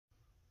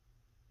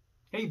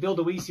Hey, Bill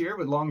DeWeese here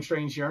with Long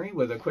Strange Journey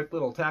with a quick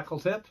little tackle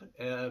tip.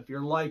 If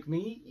you're like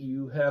me,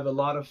 you have a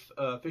lot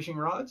of fishing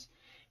rods,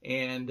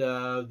 and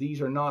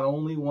these are not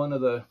only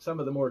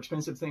some of the more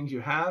expensive things you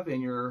have in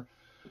your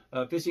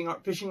fishing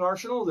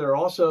arsenal, they're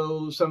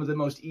also some of the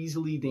most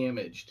easily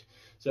damaged.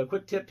 So a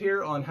quick tip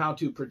here on how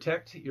to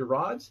protect your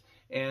rods.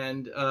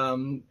 And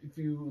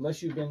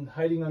unless you've been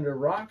hiding under a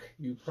rock,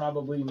 you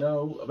probably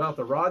know about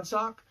the rod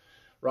sock.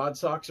 Rod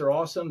socks are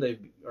awesome. They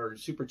are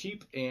super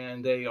cheap,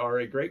 and they are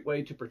a great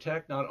way to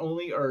protect. Not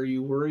only are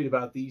you worried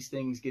about these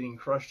things getting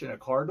crushed in a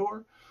car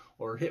door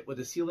or hit with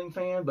a ceiling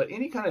fan, but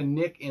any kind of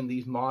nick in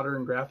these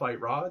modern graphite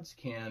rods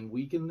can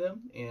weaken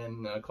them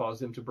and cause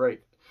them to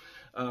break.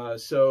 You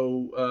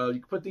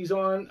can put these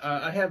on.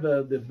 I have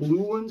the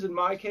blue ones in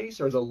my case,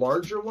 are the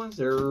larger ones.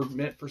 They're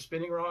meant for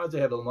spinning rods.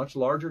 They have a much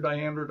larger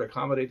diameter to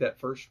accommodate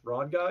that first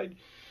rod guide.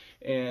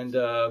 And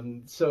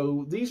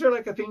so these are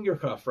like a finger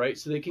cuff, right?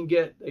 So they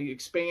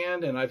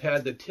expand, and I've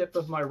had the tip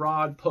of my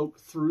rod poke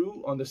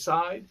through on the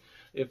side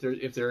if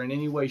they're in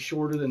any way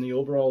shorter than the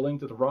overall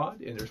length of the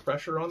rod and there's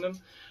pressure on them.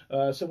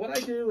 So what I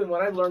do and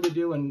what I've learned to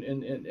do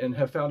and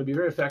have found to be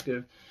very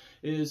effective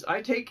is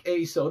I take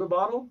a soda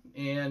bottle,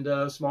 and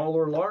small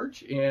or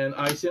large, and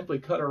I simply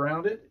cut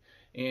around it,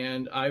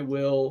 and I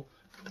will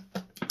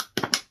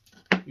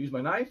use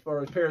my knife or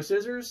a pair of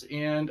scissors,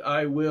 and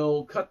I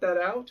will cut that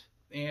out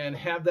and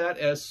have that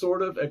as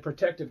sort of a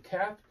protective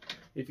cap.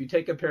 If you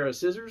take a pair of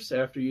scissors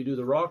after you do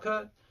the raw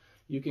cut,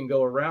 you can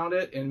go around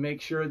it and make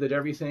sure that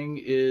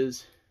everything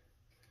is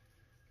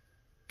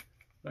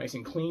nice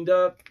and cleaned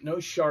up, no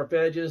sharp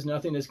edges,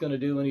 nothing that's going to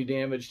do any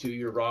damage to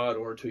your rod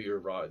or to your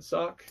rod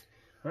sock.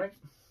 All right.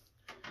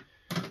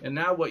 And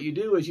now what you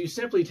do is you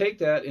simply take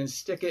that and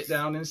stick it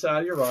down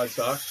inside your rod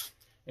sock,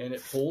 and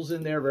it pulls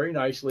in there very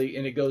nicely,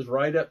 and it goes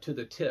right up to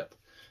the tip.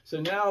 So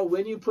now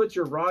when you put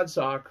your rod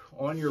sock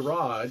on your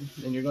rod,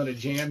 and you're going to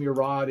jam your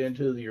rod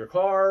into your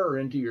car or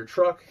into your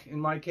truck,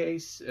 in my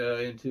case,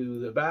 into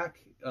the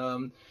back,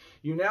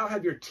 you now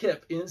have your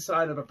tip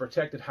inside of a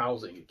protected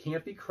housing. It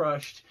can't be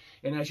crushed,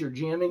 and as you're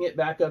jamming it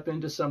back up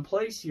into some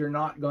place, you're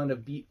not going to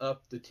beat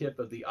up the tip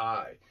of the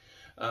eye.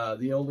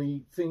 The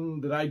only thing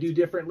that I do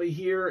differently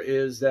here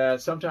is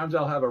that sometimes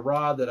I'll have a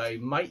rod that I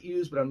might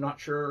use, but I'm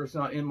not sure, it's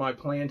not in my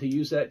plan to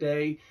use that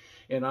day,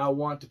 and I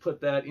want to put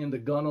that in the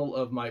gunnel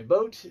of my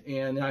boat,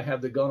 and I have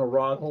the gunnel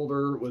rod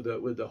holder with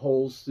the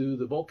holes through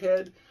the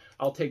bulkhead.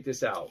 I'll take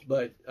this out,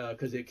 but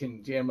because it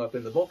can jam up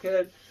in the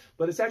bulkhead,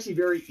 but it's actually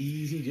very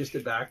easy just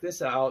to back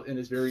this out, and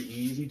it's very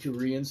easy to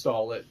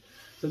reinstall it.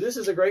 So this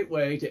is a great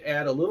way to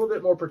add a little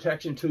bit more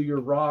protection to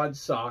your rod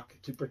sock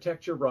to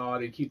protect your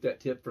rod and keep that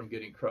tip from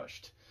getting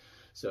crushed.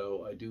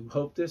 So I do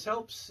hope this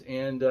helps,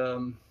 and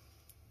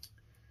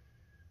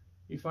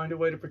you find a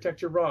way to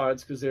protect your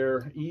rods, because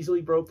they're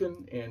easily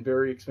broken and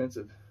very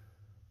expensive.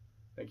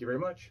 Thank you very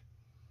much.